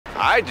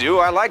I do.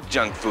 I like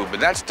junk food,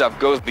 but that stuff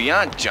goes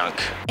beyond junk.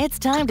 It's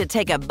time to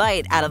take a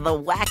bite out of the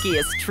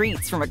wackiest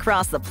treats from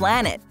across the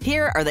planet.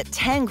 Here are the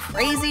 10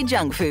 crazy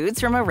junk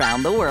foods from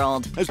around the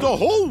world. Has the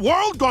whole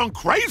world gone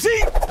crazy?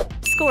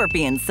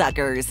 Scorpion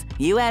suckers,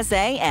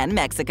 USA and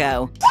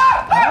Mexico.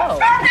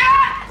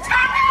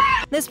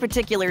 This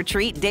particular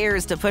treat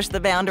dares to push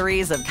the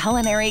boundaries of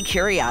culinary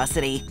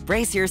curiosity.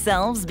 Brace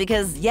yourselves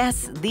because,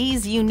 yes,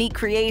 these unique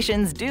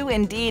creations do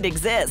indeed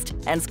exist,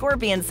 and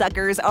scorpion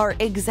suckers are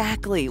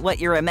exactly what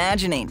you're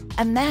imagining.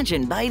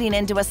 Imagine biting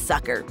into a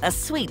sucker, a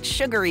sweet,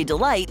 sugary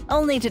delight,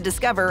 only to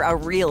discover a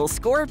real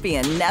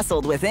scorpion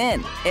nestled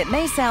within. It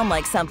may sound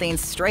like something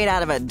straight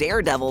out of a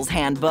daredevil's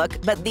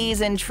handbook, but these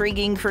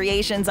intriguing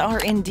creations are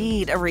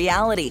indeed a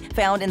reality,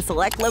 found in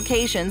select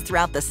locations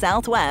throughout the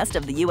southwest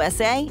of the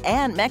USA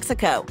and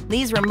Mexico.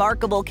 These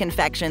remarkable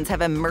confections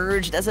have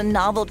emerged as a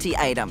novelty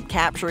item,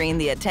 capturing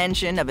the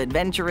attention of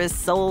adventurous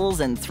souls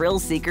and thrill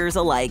seekers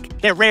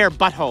alike. They're rare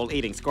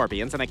butthole-eating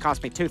scorpions, and they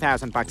cost me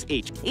 $2,000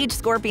 each. Each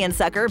scorpion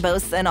sucker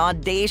boasts an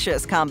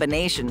audacious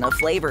combination of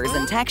flavors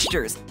and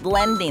textures,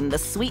 blending the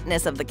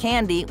sweetness of the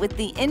candy with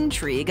the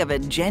intrigue of a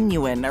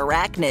genuine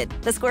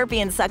arachnid. The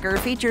scorpion sucker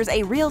features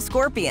a real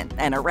scorpion,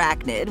 an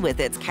arachnid with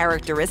its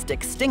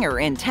characteristic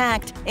stinger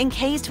intact,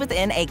 encased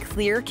within a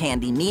clear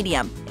candy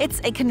medium. It's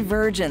a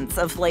convergence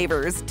of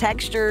flavors,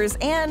 textures,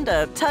 and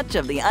a touch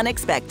of the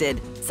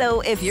unexpected. So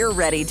if you're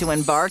ready to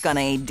embark on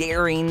a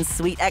daring,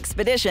 sweet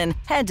expedition,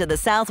 head to the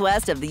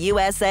southwest of the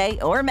USA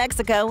or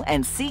Mexico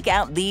and seek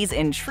out these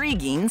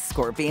intriguing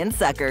scorpion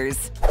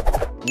suckers.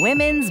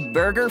 Women's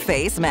Burger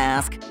Face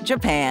Mask,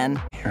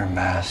 Japan. Your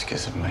mask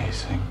is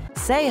amazing.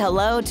 Say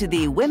hello to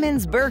the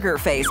Women's Burger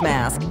Face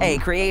Mask, a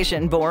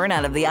creation born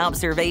out of the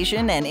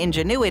observation and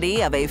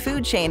ingenuity of a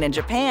food chain in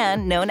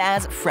Japan known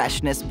as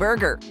Freshness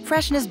Burger.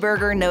 Freshness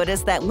Burger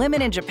noticed that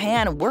women in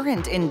Japan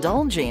weren't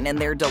indulging in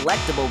their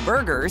delectable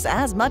burgers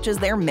as much as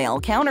their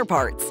male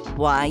counterparts.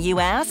 Why, you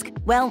ask?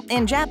 Well,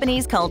 in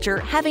Japanese culture,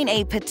 having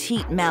a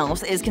petite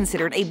mouth is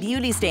considered a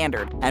beauty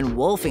standard, and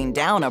wolfing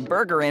down a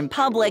burger in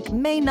public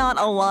may not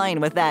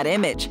align with that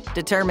image.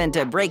 Determined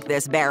to break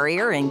this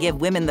barrier and give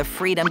women the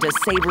freedom to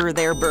savor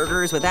their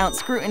burgers without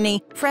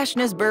scrutiny,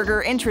 Freshness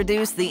Burger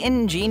introduced the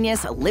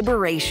ingenious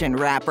Liberation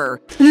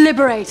Wrapper.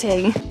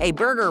 Liberating. A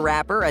burger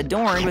wrapper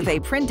adorned with a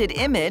printed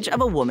image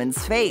of a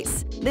woman's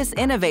face. This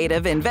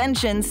innovative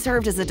invention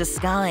served as a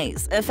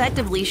disguise,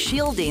 effectively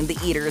shielding the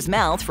eater's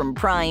mouth from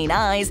prying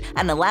eyes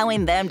and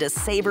allowing them to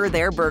savor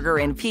their burger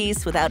in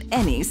peace without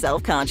any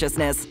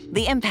self-consciousness.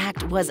 The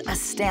impact was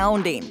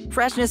astounding.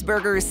 Freshness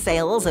Burger's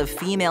sales of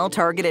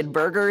female-targeted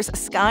burgers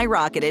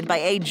skyrocketed by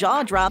a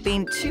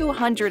jaw-dropping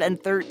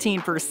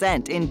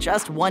 213% in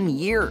just 1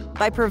 year.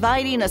 By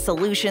providing a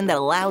solution that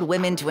allowed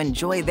women to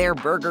enjoy their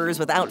burgers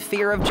without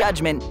fear of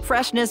judgment,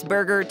 Freshness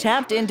Burger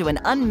tapped into an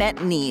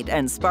unmet need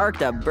and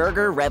sparked a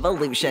burger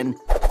revolution.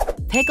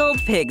 Pickled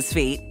pig's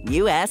feet,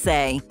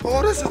 USA.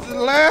 Oh, this is the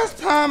last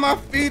time I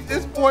feed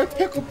this boy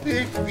pickled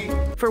pig's feet.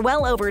 For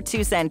well over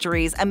 2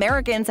 centuries,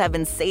 Americans have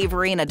been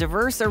savoring a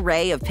diverse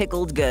array of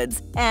pickled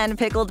goods, and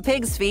pickled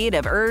pig's feet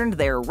have earned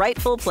their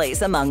rightful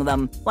place among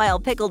them. While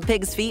pickled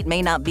pig's feet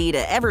may not be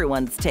to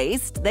everyone's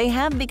taste, they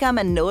have become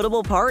a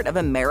notable part of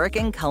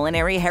American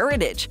culinary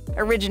heritage.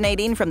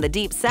 Originating from the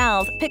Deep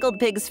South, pickled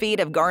pig's feet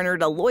have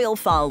garnered a loyal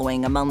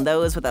following among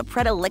those with a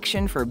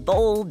predilection for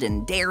bold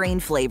and daring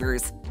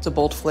flavors. It's a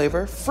bold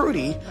flavor,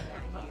 fruity,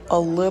 a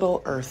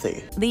little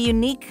earthy. The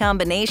unique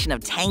combination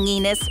of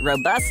tanginess,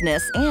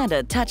 robustness, and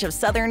a touch of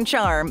southern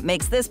charm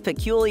makes this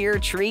peculiar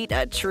treat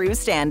a true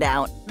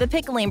standout. The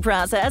pickling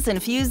process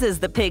infuses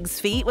the pig's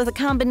feet with a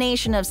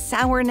combination of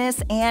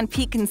sourness and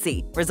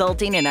piquancy,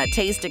 resulting in a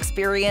taste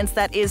experience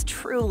that is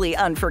truly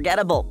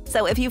unforgettable.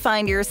 So if you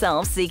find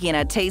yourself seeking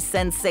a taste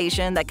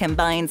sensation that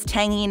combines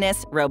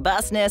tanginess,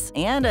 robustness,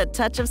 and a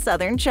touch of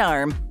southern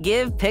charm,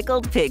 give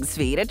pickled pig's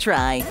feet a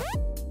try.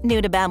 New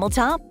to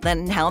BabbleTop?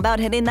 Then how about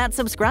hitting that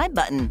subscribe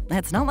button?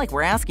 It's not like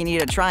we're asking you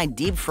to try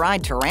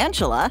deep-fried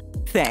tarantula.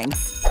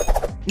 Thanks.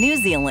 New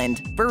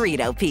Zealand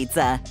Burrito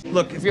Pizza.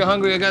 Look, if you're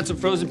hungry, I got some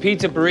frozen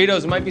pizza,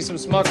 burritos, there might be some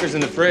Smuckers in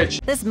the fridge.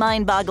 This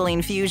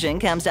mind-boggling fusion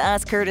comes to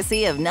us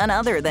courtesy of none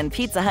other than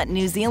Pizza Hut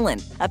New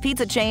Zealand, a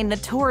pizza chain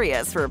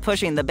notorious for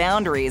pushing the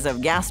boundaries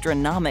of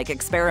gastronomic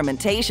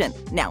experimentation.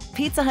 Now,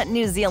 Pizza Hut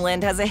New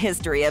Zealand has a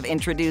history of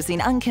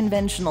introducing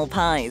unconventional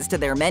pies to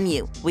their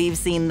menu. We've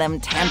seen them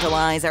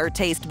tantalize our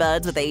taste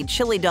buds with a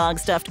chili dog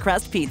stuffed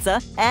crust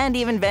pizza, and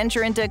even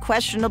venture into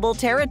questionable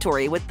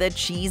territory with the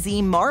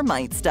cheesy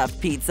Marmite stuffed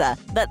pizza.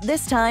 But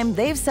this time,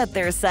 they've set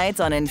their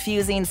sights on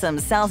infusing some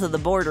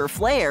south-of-the-border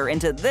flair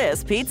into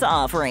this pizza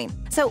offering.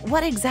 So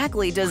what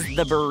exactly does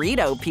the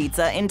burrito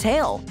pizza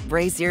entail?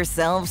 Brace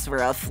yourselves for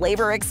a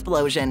flavor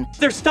explosion.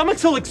 Their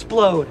stomachs will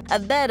explode! A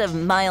bed of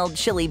mild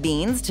chili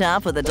beans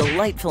topped with a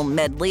delightful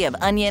medley of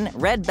onion,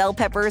 red bell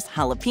peppers,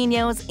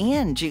 jalapenos,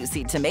 and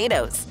juicy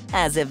tomatoes.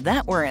 As if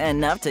that weren't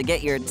enough to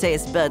get your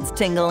taste buds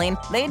tingling,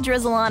 they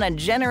drizzle on a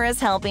generous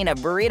helping of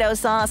burrito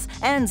sauce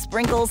and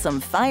sprinkle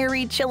some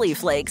fiery chili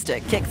flakes to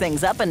kick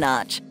things up a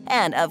notch.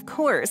 And of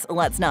course,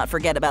 let's not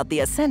forget about the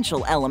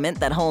essential element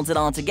that holds it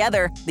all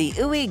together, the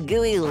ooey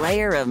gooey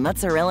layer of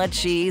mozzarella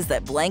cheese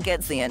that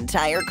blankets the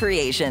entire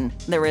creation.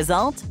 The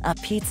result? A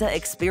pizza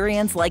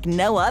experience like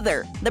no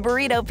other. The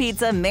burrito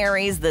pizza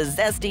marries the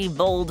zesty,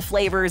 bold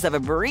flavors of a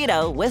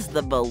burrito with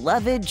the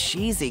beloved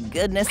cheesy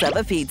goodness of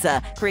a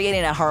pizza,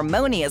 creating a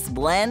harmonious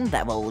blend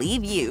that will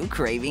leave you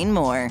craving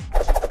more.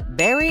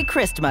 Berry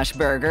Kristmush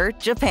Burger,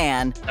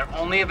 Japan. They're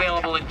only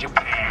available in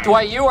Japan.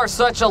 Dwight, you are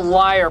such a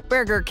liar.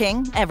 Burger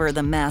King, ever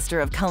the master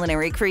of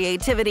culinary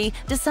creativity,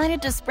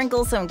 decided to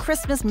sprinkle some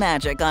Christmas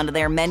magic onto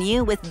their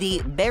menu with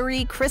the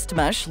Berry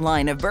Kristmush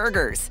line of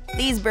burgers.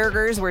 These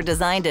burgers were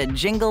designed to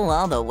jingle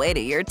all the way to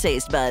your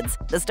taste buds.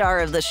 The star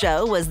of the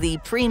show was the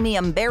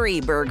Premium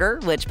Berry Burger,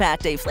 which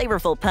packed a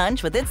flavorful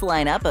punch with its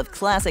lineup of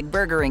classic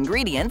burger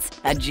ingredients: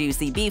 a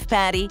juicy beef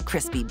patty,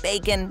 crispy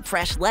bacon,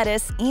 fresh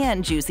lettuce,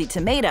 and juicy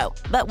tomato.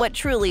 But what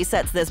truly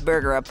sets this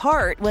burger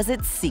apart was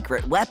its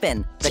secret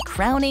weapon, the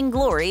crowning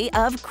glory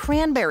of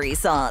cranberry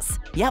sauce.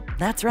 Yep,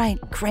 that's right,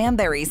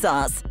 cranberry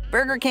sauce.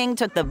 Burger King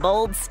took the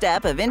bold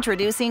step of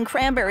introducing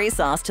cranberry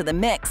sauce to the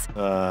mix.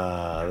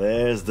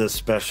 There's the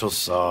special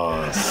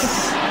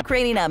sauce.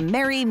 Creating a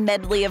merry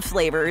medley of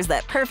flavors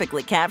that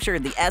perfectly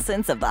captured the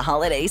essence of the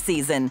holiday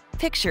season.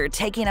 Picture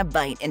taking a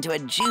bite into a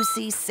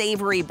juicy,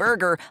 savory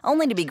burger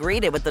only to be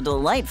greeted with the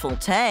delightful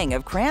tang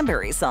of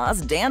cranberry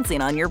sauce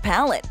dancing on your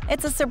palate.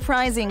 It's a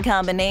surprising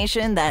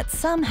combination that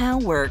somehow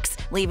works,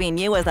 leaving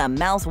you with a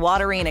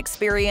mouth-watering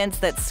experience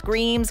that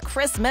screams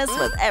Christmas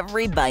with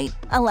every bite.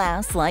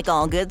 Alas, like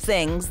all good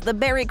things, the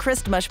Berry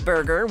Kristmush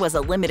Burger was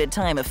a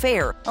limited-time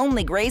affair,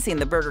 only gracing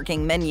the Burger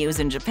King menus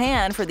in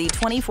Japan for the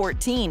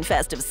 2014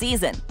 festive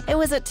season. It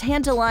was a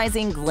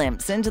tantalizing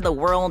glimpse into the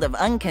world of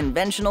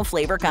unconventional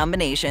flavor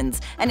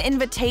combinations, an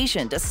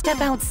invitation to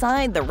step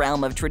outside the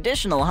realm of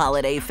traditional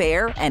holiday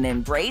fare and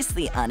embrace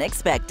the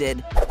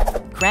unexpected.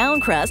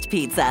 Crown Crust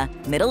Pizza,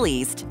 Middle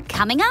East.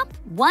 Coming up,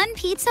 one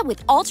pizza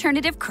with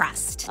alternative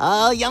crust.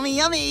 Oh, yummy,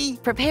 yummy!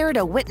 Prepare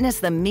to witness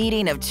the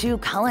meeting of two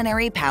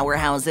culinary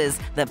powerhouses,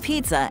 the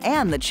pizza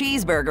and the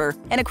cheeseburger,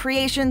 in a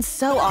creation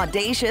so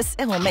audacious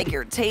it will make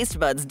your taste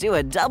buds do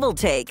a double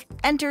take.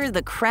 Enter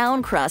the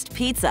Crown Crust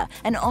Pizza,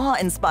 an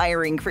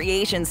awe-inspiring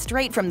creation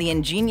straight from the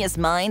ingenious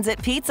minds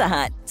at Pizza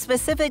Hut,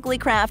 specifically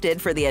crafted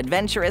for the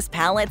adventurous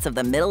palates of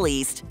the Middle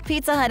East.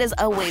 Pizza Hut has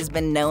always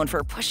been known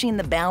for pushing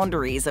the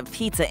boundaries of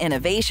pizza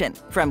innovation,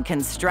 from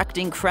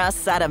constructing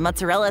crusts out of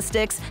mozzarella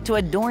sticks to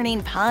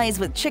adorning pies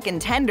with chicken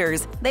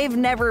tenders. They've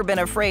never been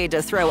afraid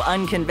to throw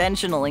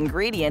unconventional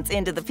ingredients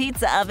into the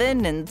pizza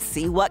oven and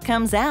see what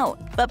comes out.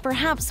 But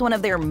perhaps one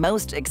of their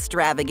most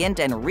extravagant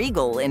and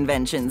regal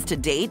inventions to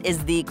date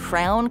is the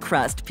Crown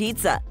Crust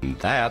Pizza.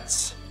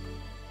 That's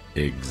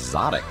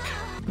exotic.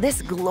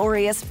 This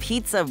glorious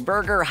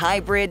pizza-burger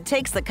hybrid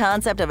takes the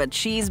concept of a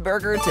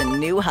cheeseburger to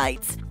new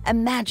heights.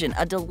 Imagine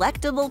a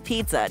delectable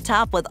pizza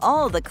topped with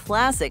all the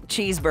classic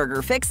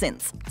cheeseburger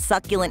fixins: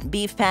 succulent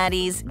beef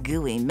patties,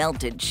 gooey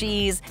melted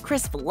cheese,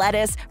 crisp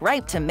lettuce,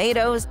 ripe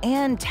tomatoes,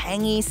 and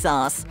tangy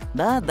sauce.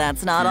 But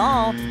that's not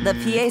all. The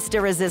pièce de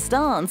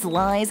résistance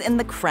lies in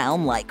the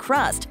crown-like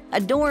crust,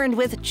 adorned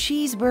with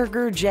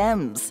cheeseburger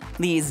gems.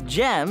 These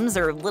gems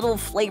are little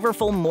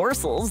flavorful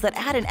morsels that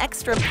add an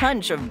extra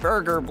punch of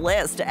burger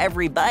bliss to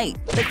every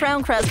bite. The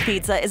Crown Crust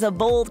Pizza is a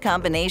bold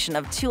combination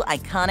of two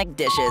iconic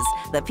dishes,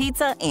 the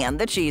pizza and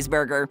the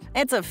cheeseburger.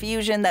 It's a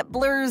fusion that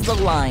blurs the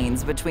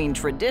lines between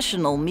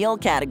traditional meal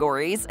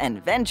categories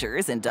and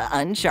ventures into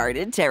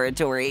uncharted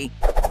territory.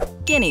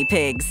 Guinea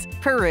pigs,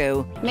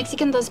 Peru.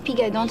 Mexican does pig,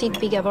 I don't eat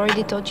pig, I've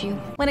already told you.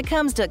 When it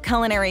comes to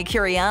culinary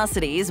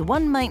curiosities,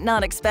 one might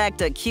not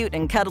expect a cute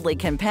and cuddly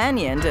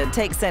companion to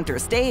take center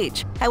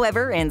stage.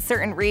 However, in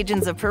certain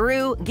regions of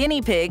Peru,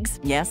 guinea pigs,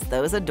 yes,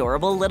 those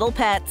adorable little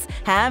pets,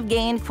 have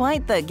gained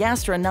quite the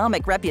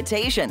gastronomic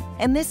reputation.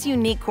 In this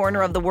unique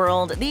corner of the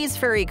world, these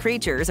furry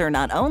creatures are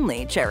not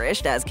only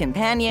cherished as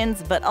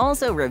companions, but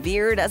also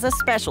revered as a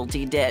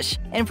specialty dish.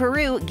 In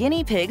Peru,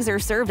 guinea pigs are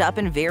served up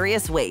in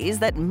various ways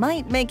that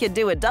might make you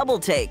do a double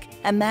take.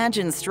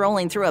 Imagine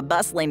strolling through a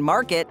bustling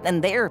market,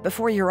 and there,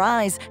 before your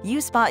eyes,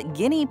 you spot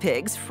guinea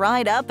pigs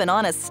fried up and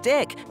on a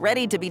stick,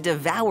 ready to be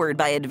devoured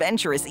by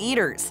adventurous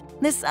eaters.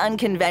 This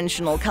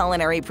unconventional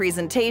culinary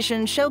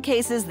presentation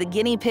showcases the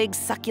guinea pig's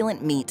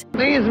succulent meat.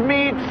 These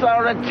meats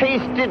are a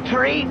tasty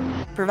treat,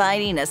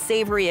 providing a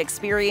savory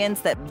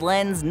experience that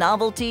blends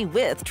novelty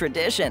with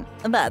tradition.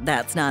 But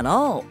that's not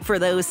all. For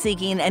those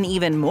seeking an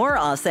even more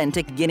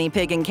authentic guinea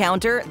pig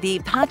encounter, the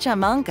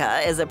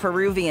pachamanca is a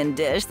Peruvian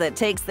dish that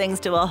takes things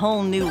to a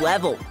whole new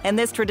level. In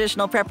this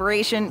traditional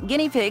preparation,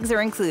 guinea pigs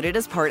are included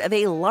as part of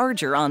a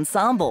larger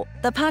ensemble.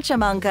 The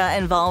pachamanca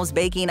involves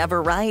baking a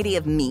variety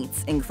of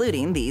meats,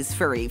 including these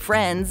furry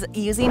friends,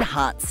 using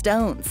hot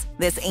stones.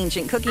 This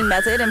ancient cooking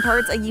method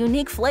imparts a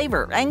unique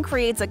flavor and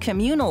creates a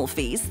communal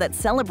feast that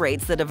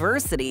celebrates the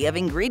diversity of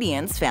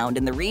ingredients found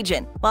in the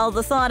region. While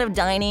the thought of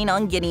dining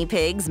on guinea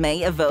pigs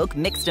may evoke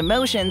mixed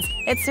emotions,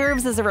 it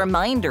serves as a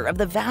reminder of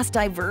the vast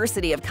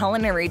diversity of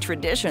culinary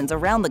traditions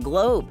around the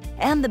globe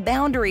and and the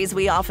boundaries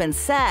we often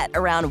set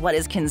around what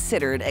is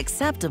considered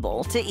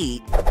acceptable to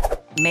eat.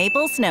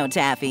 Maple Snow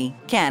Taffy,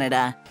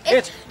 Canada.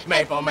 It's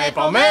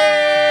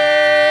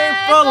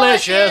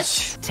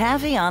maple-delicious!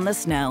 Taffy on the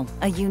Snow,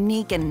 a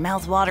unique and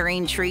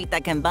mouth-watering treat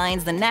that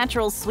combines the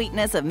natural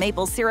sweetness of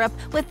maple syrup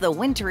with the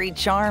wintry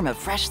charm of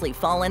freshly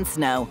fallen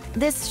snow.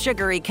 This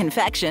sugary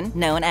confection,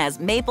 known as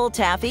maple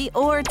taffy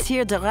or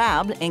tire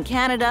d'érable in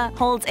Canada,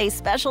 holds a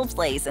special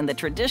place in the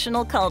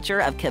traditional culture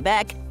of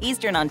Quebec,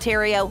 Eastern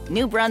Ontario,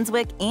 New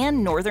Brunswick,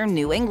 and Northern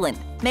New England.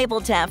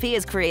 Maple taffy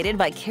is created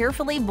by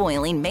carefully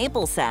boiling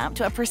maple sap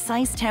to a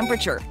precise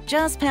temperature,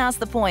 just past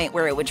the point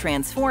where it would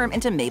transform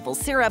into maple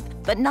syrup,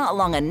 but not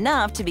long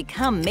enough to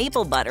become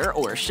maple butter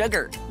or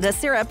sugar. The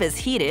syrup is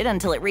heated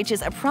until it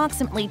reaches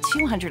approximately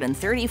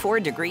 234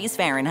 degrees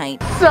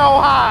Fahrenheit. So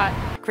hot!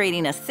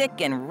 Creating a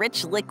thick and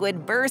rich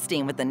liquid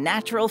bursting with the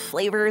natural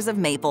flavors of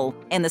maple.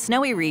 In the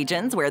snowy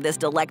regions where this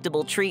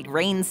delectable treat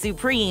reigns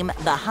supreme,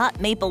 the hot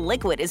maple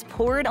liquid is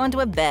poured onto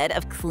a bed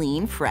of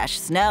clean, fresh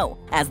snow.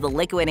 As the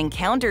liquid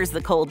encounters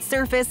the cold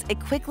surface,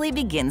 it quickly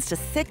begins to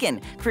thicken,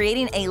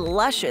 creating a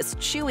luscious,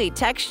 chewy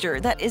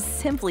texture that is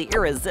simply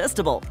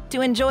irresistible.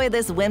 To enjoy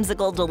this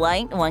whimsical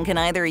delight, one can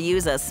either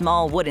use a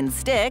small wooden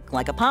stick,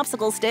 like a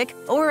popsicle stick,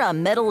 or a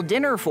metal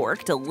dinner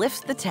fork to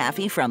lift the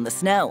taffy from the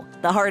snow.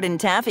 The hardened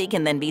taffy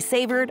can then be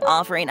savored,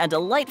 offering a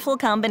delightful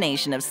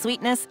combination of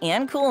sweetness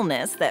and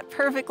coolness that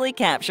perfectly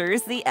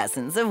captures the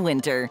essence of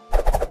winter.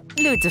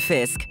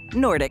 Lutefisk,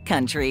 Nordic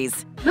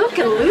countries. Milk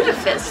and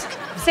Lutefisk.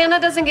 Santa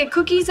doesn't get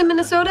cookies in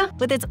Minnesota?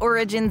 With its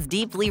origins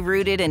deeply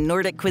rooted in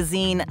Nordic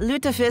cuisine,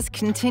 Lutefisk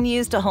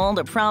continues to hold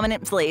a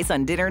prominent place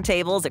on dinner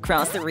tables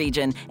across the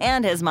region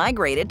and has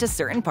migrated to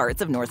certain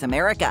parts of North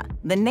America.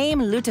 The name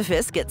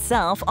Lutefisk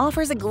itself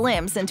offers a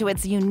glimpse into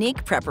its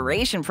unique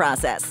preparation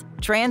process.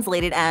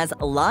 Translated as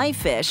live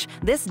fish,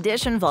 this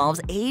dish involves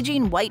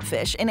aging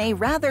whitefish in a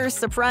rather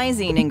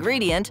surprising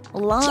ingredient,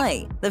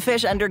 lye. The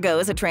fish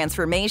undergoes a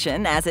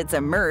transformation as it's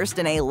immersed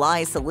in a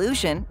lye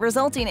solution,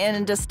 resulting in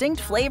a distinct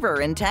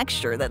flavor and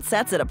texture that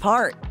sets it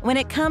apart. When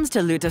it comes to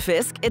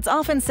Lutefisk, it's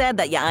often said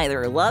that you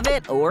either love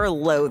it or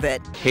loathe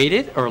it. Hate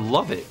it or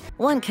love it?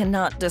 One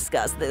cannot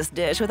discuss this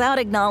dish without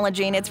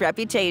acknowledging its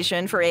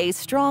reputation for a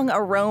strong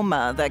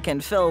aroma that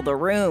can fill the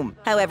room.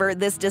 However,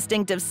 this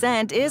distinctive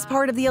scent is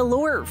part of the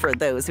allure for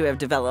those who have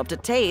developed a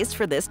taste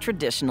for this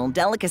traditional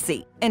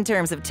delicacy. In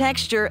terms of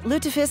texture,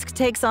 Lutefisk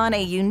takes on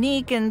a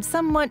unique and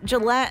somewhat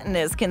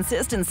gelatinous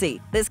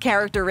consistency. This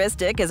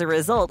characteristic is a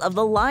result of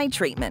the lye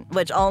treatment,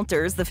 which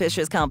alters the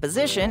fish's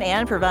composition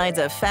and provides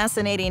a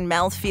fascinating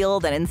mouthfeel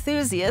that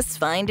enthusiasts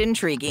find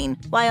intriguing.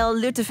 While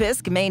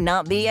Lutefisk may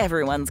not be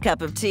everyone's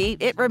cup of tea,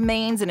 it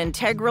remains an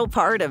integral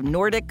part of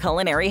Nordic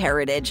culinary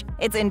heritage.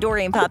 Its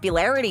enduring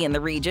popularity in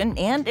the region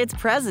and its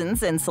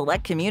presence in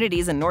select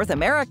communities in North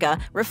America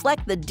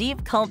reflect the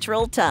deep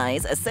cultural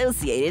ties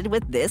associated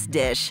with this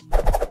dish.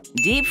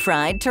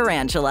 Deep-fried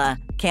tarantula,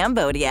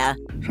 Cambodia.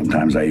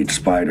 Sometimes I eat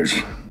spiders.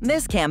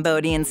 This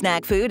Cambodian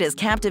snack food has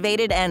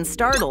captivated and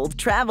startled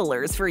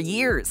travelers for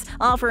years,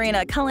 offering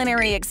a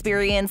culinary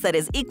experience that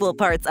is equal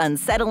parts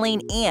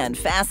unsettling and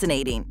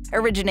fascinating.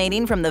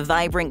 Originating from the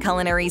vibrant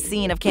culinary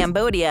scene of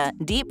Cambodia,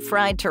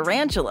 deep-fried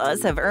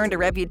tarantulas have earned a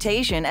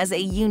reputation as a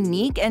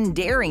unique and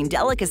daring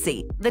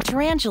delicacy. The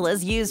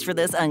tarantulas used for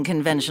this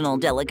unconventional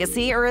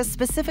delicacy are a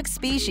specific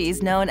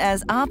species known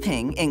as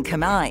aping in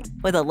Khmer.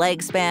 With a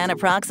leg span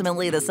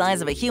approximately the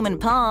size of a human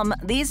palm,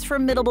 these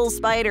formidable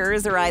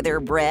spiders are either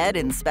bred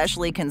in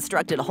specially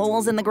constructed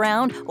holes in the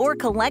ground or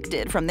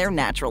collected from their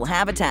natural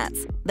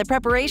habitats. The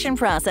preparation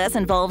process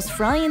involves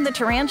frying the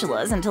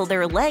tarantulas until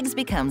their legs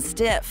become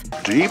stiff.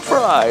 Deep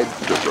fried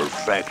to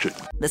perfection.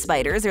 The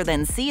spiders are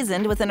then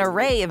seasoned with an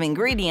array of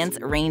ingredients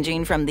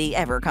ranging from the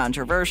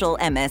ever-controversial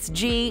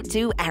MSG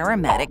to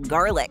aromatic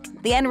garlic.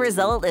 The end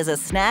result is a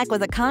snack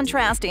with a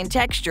contrasting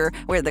texture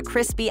where the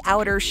crispy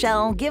outer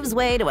shell gives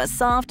way to a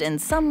soft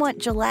and somewhat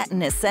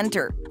gelatinous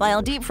center.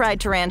 While deep-fried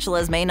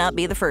tarantulas may not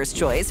be the first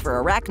choice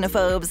for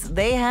arachnophobes,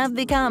 they have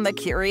become a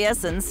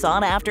curious and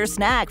sought-after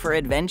snack for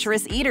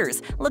adventurous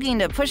eaters looking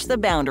to push the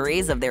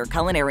boundaries of their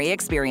culinary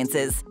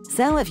experiences.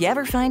 So if you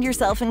ever find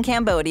yourself in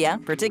Cambodia,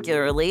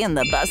 particularly in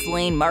the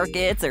bustling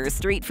markets or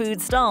street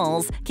food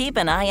stalls, keep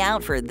an eye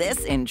out for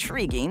this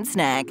intriguing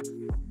snack.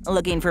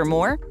 Looking for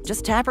more?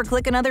 Just tap or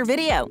click another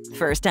video.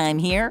 First time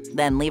here?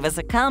 Then leave us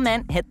a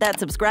comment, hit that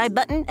subscribe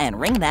button, and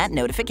ring that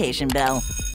notification bell.